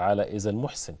subhanahu wa ta'ala is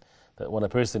Al-Muhsin, that when a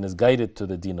person is guided to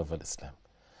the deen of Islam,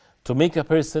 to make a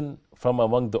person from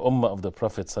among the ummah of the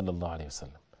Prophet sallallahu alaihi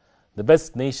wasallam, the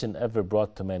best nation ever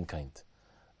brought to mankind,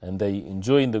 and they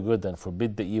enjoy the good and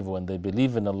forbid the evil, and they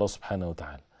believe in Allah subhanahu wa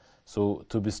ta'ala. So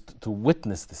to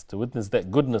witness this, to witness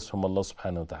that goodness from Allah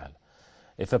subhanahu wa ta'ala.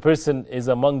 If a person is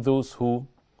among those who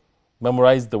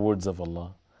memorize the words of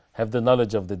Allah, have the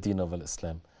knowledge of the deen of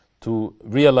Islam, to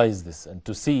realize this and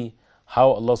to see how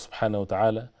Allah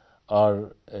subhanahu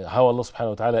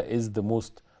wa ta'ala is the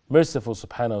most merciful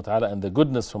subhanahu wa ta'ala, and the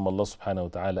goodness from Allah subhanahu wa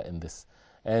ta'ala in this.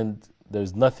 And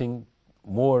there's nothing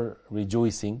more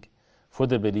rejoicing for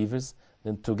the believers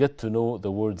than to get to know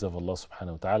the words of Allah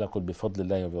subhanahu wa ta'ala. قُلْ بِفَضْلِ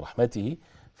اللَّهِ وَبِرَحْمَتِهِ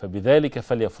فَبِذَلِكَ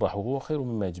فَلْيَفْرَحُوا خَيْرٌ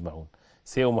مِمَّا يَجْمَعُونَ.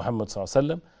 Say, O Muhammad sallallahu alaihi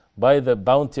wasallam, by the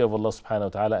bounty of Allah subhanahu wa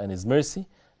ta'ala and His mercy,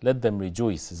 let them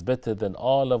rejoice. It's better than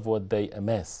all of what they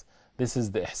amass. This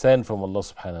is the ihsan from Allah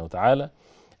subhanahu wa ta'ala.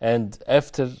 And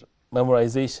after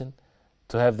memorization,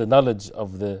 to have the knowledge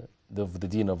of the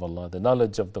deen of Allah, the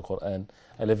knowledge of the Quran,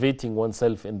 elevating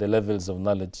oneself in the levels of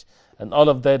knowledge. And all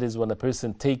of that is when a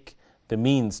person take the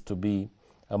means to be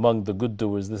among the good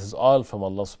doers. This is all from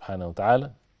Allah subhanahu wa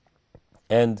ta'ala.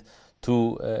 And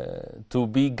to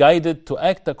be guided to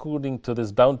act according to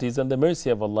these bounties and the mercy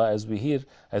of Allah, as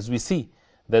we see,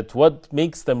 that what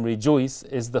makes them rejoice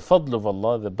is the fadl of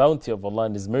Allah, the bounty of Allah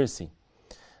and His mercy.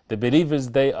 The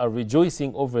believers, they are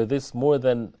rejoicing over this more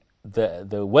than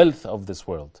the wealth of this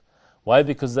world. Why?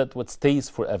 Because that's what stays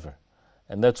forever.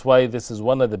 And that's why this is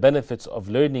one of the benefits of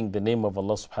learning the name of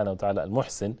Allah subhanahu wa ta'ala,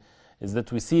 Al-Muhsin, is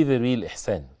that we see the real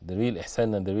ihsan. The real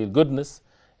ihsan and the real goodness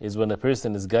is when a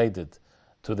person is guided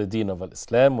to the deen of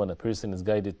Islam, when a person is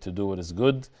guided to do what is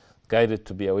good, guided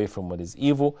to be away from what is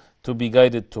evil, to be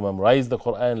guided to memorize the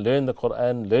Quran,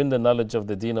 learn the knowledge of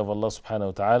the deen of Allah subhanahu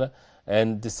wa ta'ala.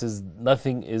 And this is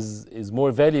nothing is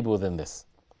more valuable than this.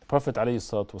 The Prophet alayhi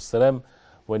salatu wasalam,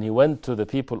 when he went to the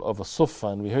people of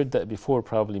As-Suffa, and we heard that before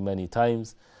probably many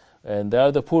times, and there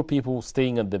are the poor people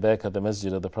staying at the back of the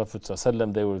masjid of the Prophet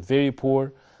ﷺ. They were very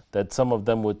poor, that some of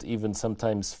them would even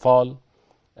sometimes fall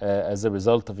as a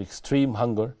result of extreme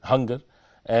hunger,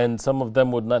 and some of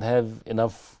them would not have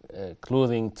enough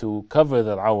clothing to cover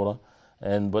their awrah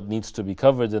and what needs to be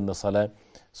covered in the salah.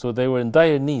 So they were in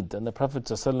dire need, and the Prophet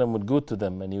ﷺ would go to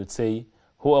them and he would say,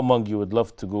 who among you would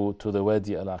love to go to the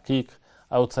Wadi Al-Aqiq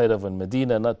outside of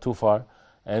Medina, not too far,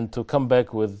 and to come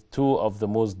back with two of the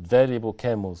most valuable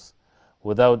camels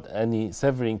without any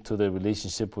severing to the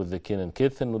relationship with the kin and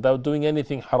kith, and without doing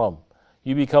anything haram.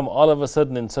 You become all of a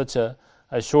sudden in such a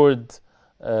short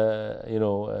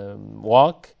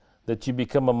walk that you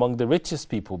become among the richest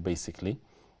people basically.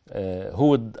 Who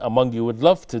would among you would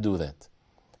love to do that?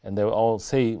 And they would all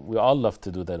say, we all love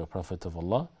to do that, O Prophet of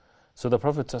Allah. So the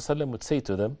Prophet ﷺ would say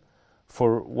to them,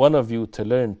 for one of you to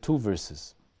learn 2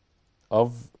 verses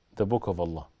of the book of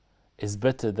Allah is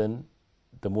better than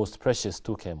the most precious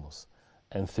 2 camels,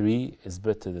 and 3 is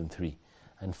better than 3,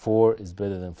 and 4 is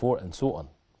better than 4, and so on.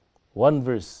 1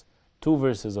 verse, 2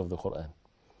 verses of the Quran.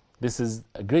 This is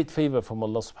a great favor from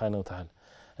Allah subhanahu wa ta'ala.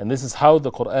 And this is how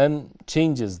the Quran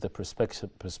changes the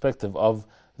perspective of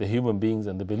the human beings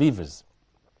and the believers.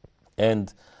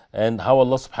 And how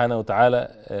Allah subhanahu wa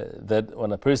ta'ala, that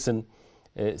when a person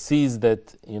sees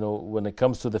that, when it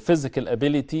comes to the physical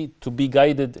ability to be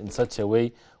guided in such a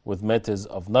way with matters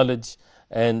of knowledge,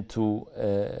 and to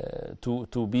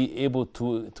be able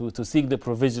to seek the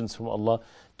provisions from Allah,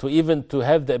 to even to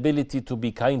have the ability to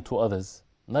be kind to others.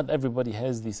 Not everybody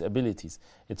has these abilities.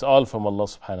 It's all from Allah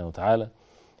subhanahu wa ta'ala.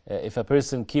 If a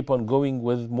person keep on going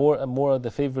with more and more of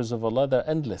the favors of Allah, they're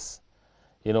endless.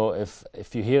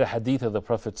 If you hear a hadith of the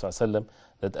Prophet ﷺ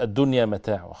that ad-dunya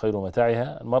mata' wa khayru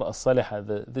mata'iha, al-mar'a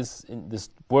as-salihah, this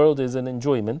world is an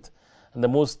enjoyment, and the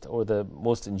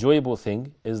most enjoyable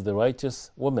thing is the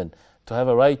righteous woman. To have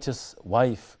a righteous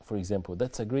wife, for example,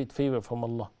 that's a great favor from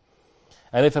Allah.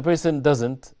 And if a person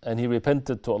doesn't, and he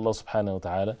repented to Allah subhanahu wa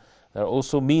ta'ala, there are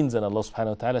also means, and Allah subhanahu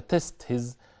wa ta'ala test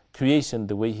his creation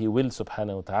the way He will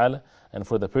subhanahu wa ta'ala, and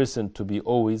for the person to be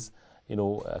always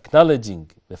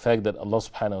acknowledging the fact that Allah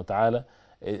subhanahu wa ta'ala,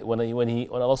 when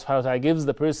Allah subhanahu wa ta'ala gives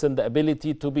the person the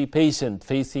ability to be patient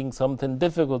facing something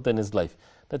difficult in his life,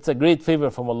 that's a great favor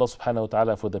from Allah subhanahu wa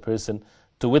ta'ala for the person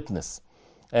to witness.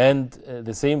 And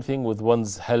the same thing with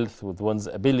one's health, with one's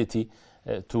ability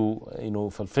to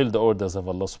fulfill the orders of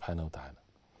Allah subhanahu wa ta'ala.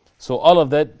 So all of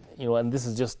that, and this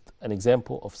is just an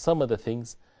example of some of the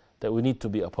things that we need to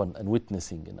be upon and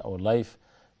witnessing in our life,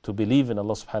 to believe in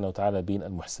Allah subhanahu wa ta'ala being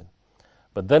Al-Muhsin.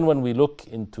 But then when we look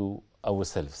into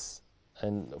ourselves,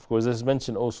 and of course this is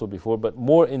mentioned also before, but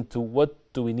more into what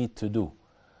do we need to do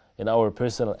in our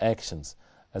personal actions,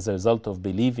 as a result of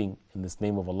believing in this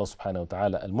name of Allah subhanahu wa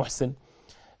ta'ala, Al-Muhsin,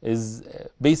 is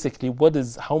basically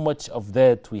how much of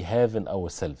that we have in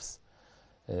ourselves.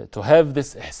 To have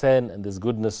this ihsan and this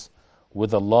goodness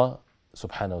with Allah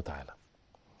subhanahu wa ta'ala.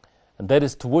 And that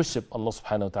is to worship Allah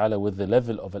subhanahu wa ta'ala with the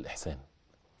level of al-ihsan.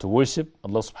 To worship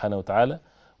Allah subhanahu wa ta'ala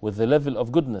with the level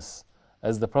of goodness.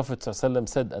 As the Prophet ﷺ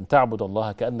said, أن تعبد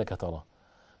الله كأنك تراه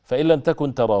فإن لم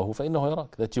تكن تراه فإنه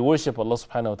يراك. That you worship Allah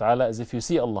subhanahu wa ta'ala as if you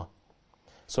see Allah.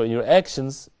 So in your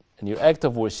actions, in your act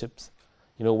of worships,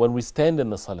 when we stand in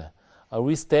the salah, are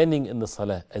we standing in the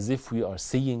salah as if we are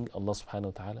seeing Allah subhanahu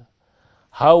wa ta'ala?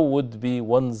 How would be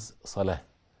one's salah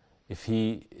if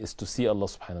he is to see Allah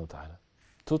subhanahu wa ta'ala?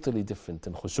 Totally different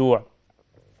in khushu',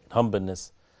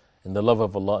 humbleness, in the love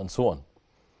of Allah and so on.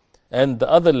 And the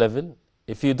other level,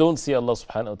 if you don't see Allah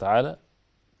subhanahu wa ta'ala,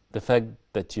 the fact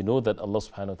that you know that Allah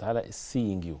subhanahu wa ta'ala is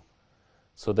seeing you.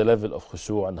 So the level of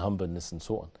khushu' and humbleness and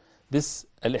so on. This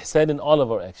al-ihsan in all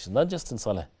of our actions, not just in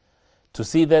salah. To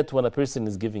see that when a person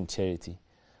is giving charity,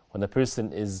 when a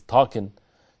person is talking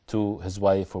to his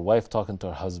wife, or wife talking to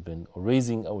her husband, or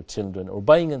raising our children, or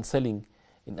buying and selling,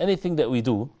 in anything that we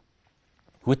do,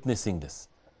 witnessing this.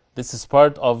 This is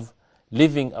part of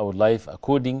living our life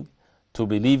according to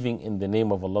believing in the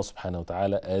name of Allah subhanahu wa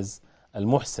ta'ala as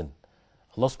Al-Muhsin.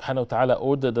 Allah subhanahu wa ta'ala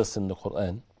ordered us in the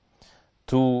Quran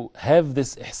to have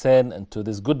this ihsan and to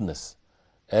this goodness,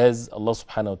 as Allah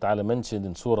subhanahu wa ta'ala mentioned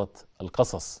in Surah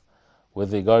Al-Qasas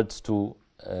with regards to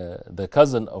the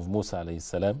cousin of Musa alayhi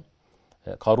salam,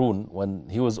 Qarun, when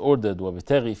he was ordered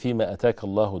وَبِتَغِي فِي مَا أَتَاكَ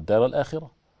اللَّهُ الدَّارَ الْآخِرَةِ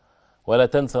وَلَا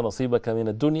تَنْسَ نَصِيبَكَ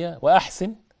مِنَ الدُّنْيا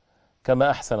وَأَحْسِنْ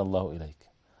كَمَا أَحْسَنَ اللَّهُ إِلَيْكَ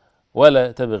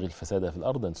وَلَا تَبْغِ الْفَسَادَ فِي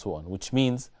الْأَرْضِ, and so on. Which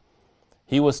means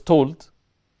he was told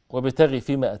وَبِتَغِي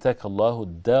فِي مَا أَتَاكَ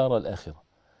اللَّهُ الدَّارَ الْآخِرَةِ,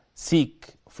 seek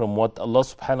from what Allah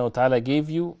subhanahu wa ta'ala gave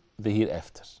you the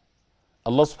hereafter.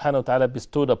 Allah subhanahu wa ta'ala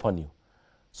bestowed upon you.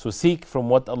 So seek from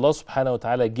what Allah subhanahu wa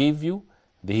ta'ala gave you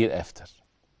the hereafter.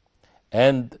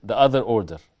 And the other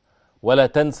order, وَلَا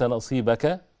تَنْسَ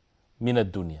نَصِيبَكَ مِنَ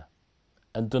الدُّنْيا,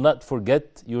 and do not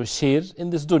forget your share in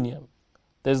this dunya.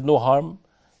 There's no harm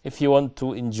if you want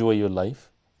to enjoy your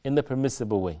life in the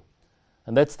permissible way.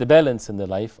 And that's the balance in the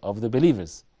life of the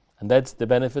believers. And that's the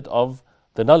benefit of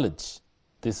the knowledge.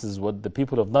 This is what the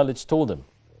people of knowledge told them.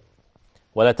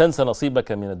 وَلَا تَنْسَ نَصِيبَكَ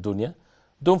مِنَ الدُّنْيا,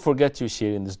 don't forget your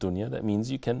share in this dunya. That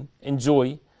means you can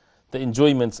enjoy the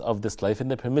enjoyments of this life in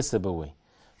the permissible way.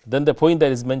 Then the point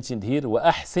that is mentioned here,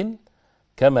 وَأَحْسِنْ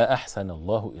كَمَا أَحْسَنَ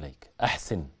اللَّهُ إِلَيْكَ.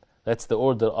 Ahsin, that's the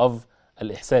order of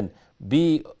al-ihsan.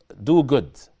 Do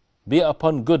good, be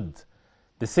upon good,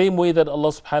 the same way that Allah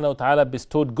subhanahu wa ta'ala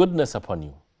bestowed goodness upon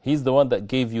you. He's the one that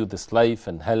gave you this life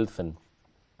and health and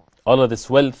all of this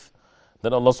wealth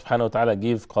that Allah subhanahu wa ta'ala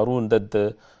gave Qarun, that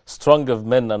the strong of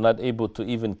men are not able to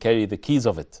even carry the keys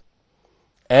of it.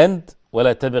 And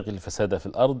وَلَا تَبِغِ الْفَسَادَ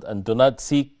فِي الْأَرْضِ, and do not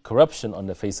seek corruption on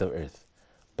the face of earth.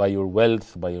 By your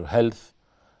wealth, by your health.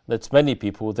 That's many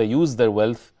people, they use their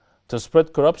wealth to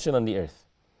spread corruption on the earth,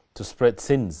 to spread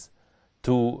sins,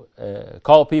 to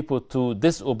call people to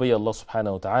disobey Allah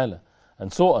subhanahu wa ta'ala,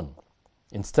 and so on.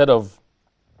 Instead of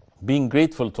being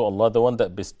grateful to Allah, the one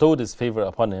that bestowed His favor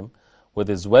upon him with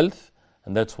his wealth.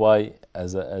 And that's why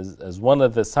as one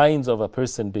of the signs of a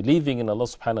person believing in Allah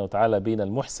subhanahu wa ta'ala being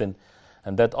Al-Muhsin,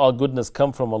 and that all goodness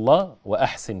come from Allah,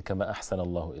 وَأَحْسِنْ كَمَا أَحْسَنَ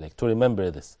اللَّهُ إِلَيْكَ. To remember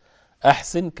this.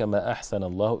 أَحْسِنْ كَمَا أَحْسَنَ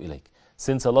اللَّهُ إِلَيْكَ.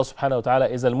 Since Allah subhanahu wa ta'ala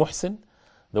is Al-Muhsin,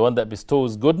 the one that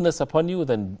bestows goodness upon you,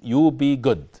 then you be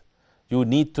good. You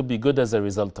need to be good as a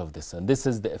result of this. And this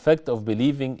is the effect of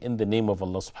believing in the name of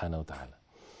Allah subhanahu wa ta'ala.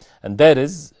 And that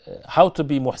is how to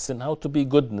be muhsin, how to be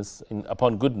goodness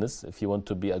upon goodness, if you want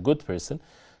to be a good person,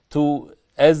 to,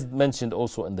 as mentioned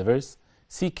also in the verse,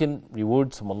 seeking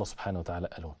rewards from Allah subhanahu wa ta'ala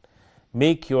alone.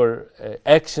 Make your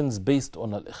actions based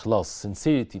on al-ikhlas,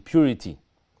 sincerity, purity.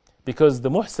 Because the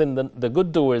muhsin, the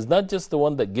good doer, is not just the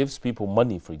one that gives people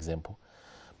money, for example,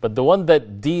 but the one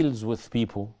that deals with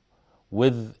people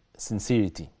with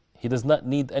sincerity. He does not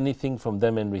need anything from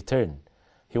them in return.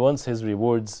 He wants his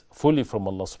rewards fully from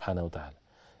Allah subhanahu wa ta'ala.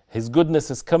 His goodness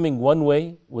is coming one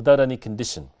way without any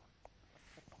condition.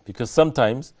 Because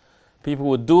sometimes people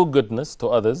would do goodness to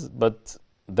others, but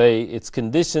it's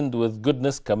conditioned with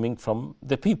goodness coming from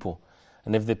the people.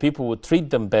 And if the people would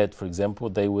treat them bad, for example,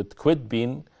 they would quit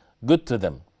being good to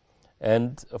them.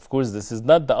 And of course, this is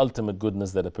not the ultimate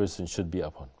goodness that a person should be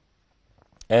upon.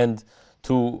 And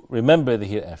to remember the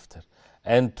hereafter,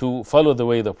 and to follow the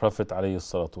way of the Prophet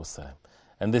ﷺ.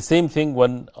 And the same thing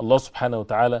when Allah subhanahu wa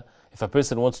ta'ala, if a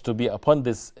person wants to be upon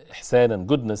this ihsan and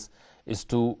goodness, is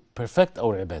to perfect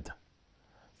our ibadah,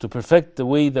 to perfect the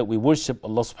way that we worship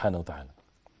Allah subhanahu wa ta'ala.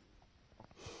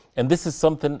 And this is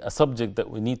something, a subject that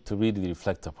we need to really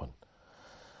reflect upon.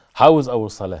 How is our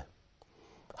salah?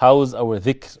 How is our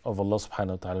dhikr of Allah subhanahu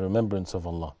wa ta'ala, remembrance of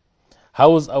Allah?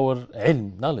 How is our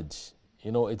ilm, knowledge?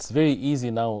 You know, it's very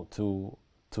easy now to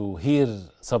hear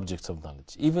subjects of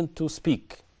knowledge, even to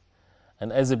speak.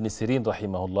 And as Ibn Sirin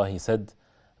rahimahullah, he said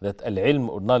that al-ilm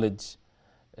or knowledge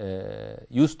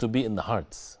used to be in the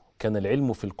hearts. كان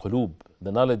العلم في القلوب.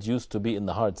 The knowledge used to be in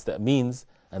the hearts. That means,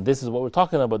 and this is what we're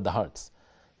talking about, the hearts.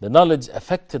 The knowledge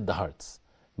affected the hearts,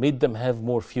 made them have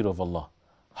more fear of Allah,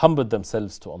 humbled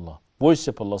themselves to Allah,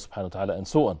 worship Allah subhanahu wa ta'ala, and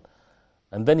so on.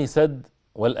 And then he said,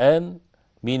 وَالْآن,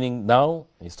 meaning now,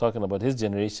 he's talking about his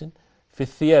generation, في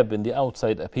الثياب, in the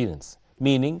outside appearance.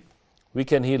 Meaning, we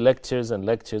can hear lectures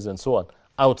and so on,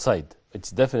 outside.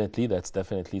 That's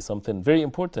definitely something very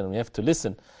important. We have to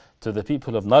listen to the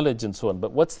people of knowledge and so on.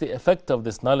 But what's the effect of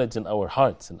this knowledge in our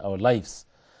hearts, in our lives?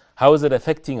 How is it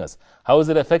affecting us? How is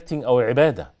it affecting our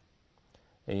ibadah?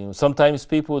 You know, sometimes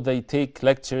people, they take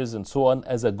lectures and so on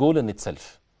as a goal in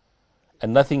itself,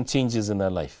 and nothing changes in their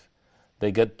life.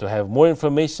 They get to have more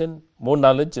information, more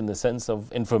knowledge in the sense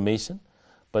of information,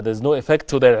 but there's no effect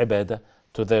to their ibadah,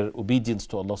 to their obedience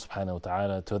to Allah subhanahu wa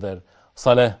ta'ala, to their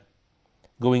salah,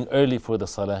 going early for the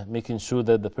salah, making sure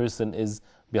that the person is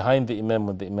behind the imam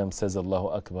when the imam says Allahu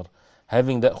Akbar,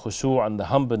 having that khushu' and the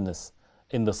humbleness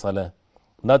in the salah,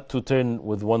 not to turn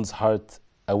with one's heart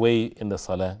away in the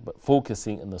salah, but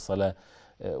focusing in the salah,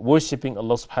 worshipping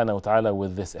Allah subhanahu wa ta'ala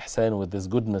with this ihsan, with this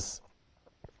goodness,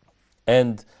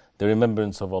 and the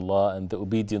remembrance of Allah and the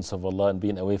obedience of Allah and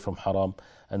being away from haram,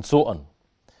 and so on.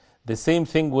 The same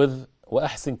thing with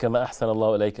وَأَحْسِن كَمَا أَحْسَنَ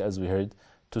اللَّهُ إِلَيْكَ, as we heard,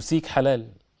 to seek halal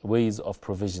ways of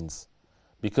provisions,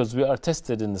 because we are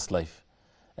tested in this life.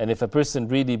 And if a person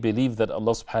really believes that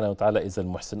Allah subhanahu wa ta'ala is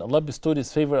Al-Muhsin, Allah bestowed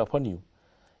His favor upon you.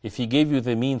 If He gave you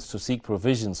the means to seek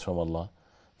provisions from Allah,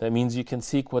 that means you can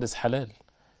seek what is halal.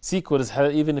 Seek what is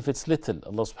halal, even if it's little.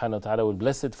 Allah subhanahu wa ta'ala will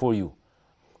bless it for you.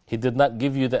 He did not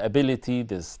give you the ability,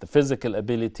 the physical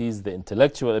abilities, the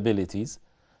intellectual abilities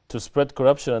to spread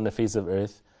corruption on the face of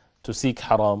earth, to seek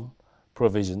haram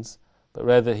provisions, but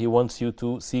rather He wants you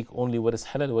to seek only what is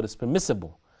halal, what is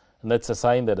permissible. And that's a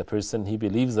sign that a person, he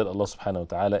believes that Allah subhanahu wa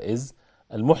ta'ala is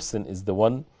Al-Muhsin, is the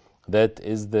one that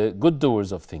is the good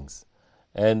doers of things.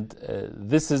 And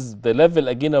this is the level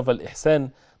again of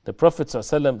Al-Ihsan. The Prophet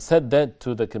ﷺ said that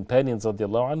to the companions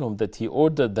radiallahu anhum, that he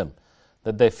ordered them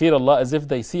that they fear Allah as if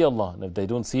they see Allah. And if they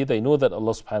don't see, they know that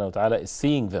Allah subhanahu wa ta'ala is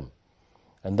seeing them.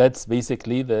 And that's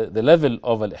basically the level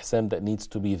of Al-Ihsan that needs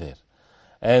to be there.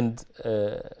 And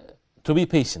to be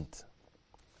patient.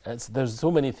 There's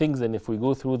so many things, and if we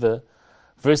go through the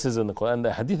verses in the Quran,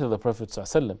 the hadith of the Prophet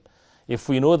ﷺ, if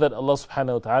we know that Allah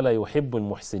subhanahu wa ta'ala yuhibbul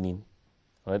muhsinin,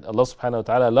 right? Allah subhanahu wa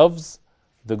ta'ala loves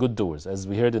the good doers, as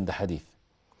we heard in the hadith.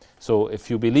 So if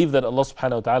you believe that Allah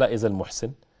subhanahu wa ta'ala is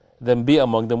al-muhsin, then be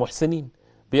among the muhsinin,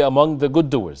 be among the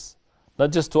good doers,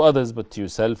 not just to others, but to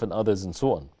yourself and others and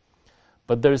so on.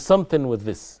 But there is something with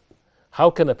this.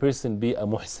 How can a person be a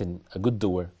muhsin, a good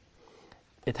doer?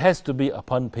 It has to be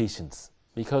upon patience,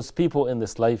 because people in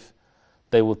this life,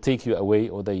 they will take you away,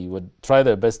 or they would try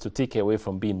their best to take you away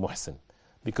from being muhsin,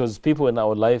 because people in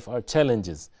our life are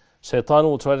challenges. Shaitan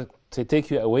will try to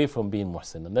take you away from being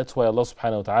muhsin, and that's why Allah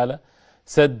subhanahu wa ta'ala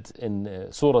said in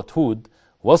Surah Hud,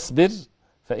 وَاصْبِرْ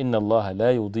فَإِنَّ اللَّهَ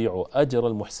لَا يُضِيعُ أَجْرَ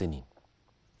الْمُحْسِنِينَ.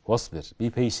 Wasbir, be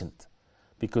patient,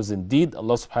 because indeed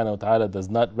Allah subhanahu wa ta'ala does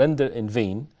not render in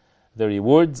vain the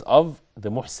rewards of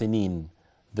the muhsinin,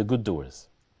 the good doers.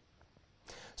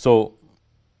 So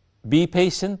be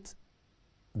patient,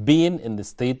 being in the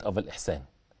state of al-ihsan.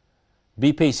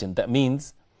 Be patient. That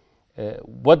means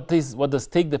what does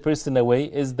take the person away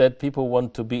is that people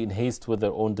want to be in haste with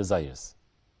their own desires.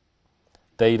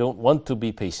 They don't want to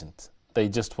be patient. They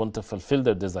just want to fulfill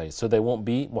their desires. So they won't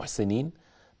be muhsinin,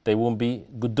 they won't be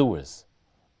good doers.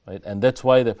 Right? And that's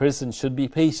why the person should be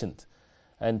patient.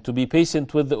 And to be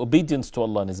patient with the obedience to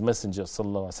Allah and His Messenger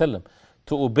sallallahu alaihi wasallam,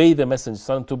 to obey the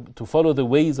Messenger, to follow the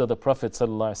ways of the Prophet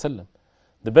sallallahu alaihi wasallam.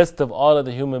 The best of all of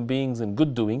the human beings in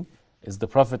good doing is the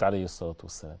Prophet alayhi salatu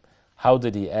wasallam. How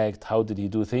did he act? How did he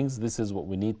do things? This is what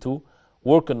we need to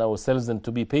work on ourselves, and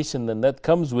to be patient, and that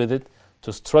comes with it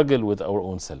to struggle with our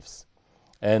own selves.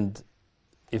 And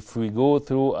if we go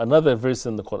through another verse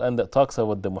in the Quran that talks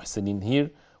about the muhsinin here,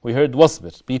 we heard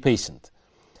wasbir, be patient.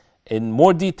 In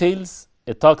more details,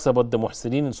 it talks about the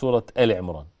muhsinin in Surah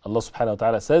Al-Imran. Allah subhanahu wa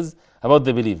ta'ala says about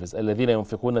the believers, الَّذِينَ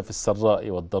يُنْفِقُونَ فِي السَّرَّاءِ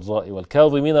وَالضَّرَّاءِ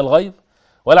وَالْكَاظِمِينَ الْغَيْظَ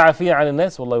وَالْعَافِينَ عَنِ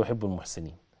النَّاسِ وَاللَّهُ يُحِبُّ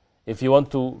الْمُحْسِنِينَ. If you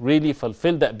want to really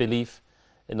fulfill that belief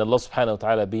in Allah subhanahu wa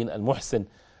ta'ala being al-muhsin,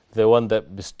 the one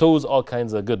that bestows all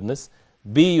kinds of goodness,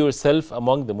 be yourself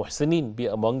among the muhsinin, be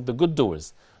among the good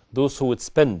doers. those who would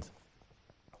spend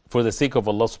for the sake of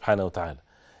Allah subhanahu wa ta'ala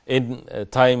in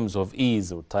times of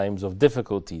ease or times of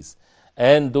difficulties,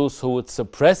 and those who would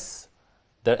suppress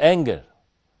their anger.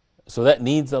 So that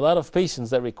needs a lot of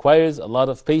patience, that requires a lot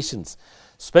of patience.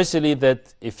 Especially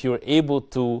that if you're able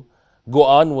to go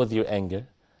on with your anger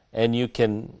and you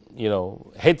can,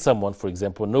 hit someone, for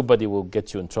example, nobody will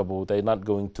get you in trouble, they're not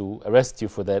going to arrest you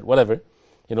for that, whatever.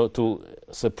 To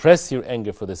suppress your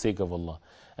anger for the sake of Allah.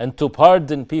 And to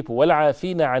pardon people,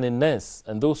 وَالْعَافِينَ عَنِ النَّاسِ,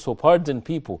 and those who pardon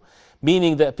people,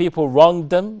 meaning that people wronged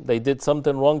them, they did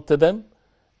something wrong to them,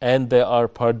 and they are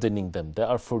pardoning them, they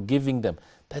are forgiving them.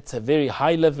 That's a very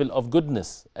high level of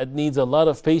goodness. It needs a lot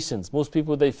of patience. Most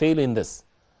people, they fail in this.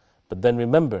 But then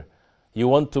remember, you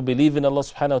want to believe in Allah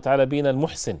subhanahu wa ta'ala being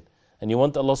Al-Muhsin, and you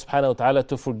want Allah subhanahu wa ta'ala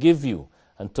to forgive you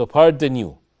and to pardon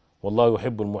you. Wallahu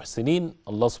yuhibbul muhsinin.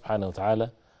 Allah subhanahu wa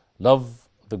ta'ala love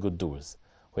the good doers.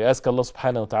 We ask Allah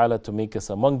subhanahu wa ta'ala to make us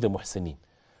among the muhsinin,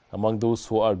 among those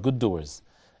who are good doers,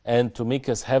 and to make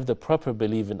us have the proper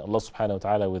belief in Allah subhanahu wa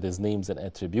ta'ala with His names and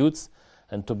attributes,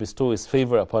 and to bestow His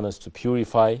favor upon us, to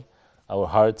purify our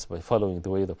hearts by following the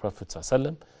way of the Prophet sallallahu alaihi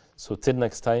wasallam. So till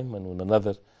next time, and with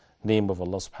another name of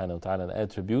Allah subhanahu wa ta'ala and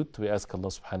attribute, we ask Allah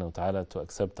subhanahu wa ta'ala to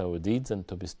accept our deeds and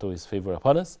to bestow His favor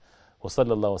upon us.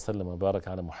 وصلى الله وسلم وبارك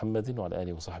على محمد وعلى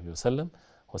آله وصحبه وسلم.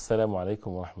 والسلام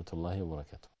عليكم ورحمة الله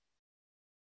وبركاته.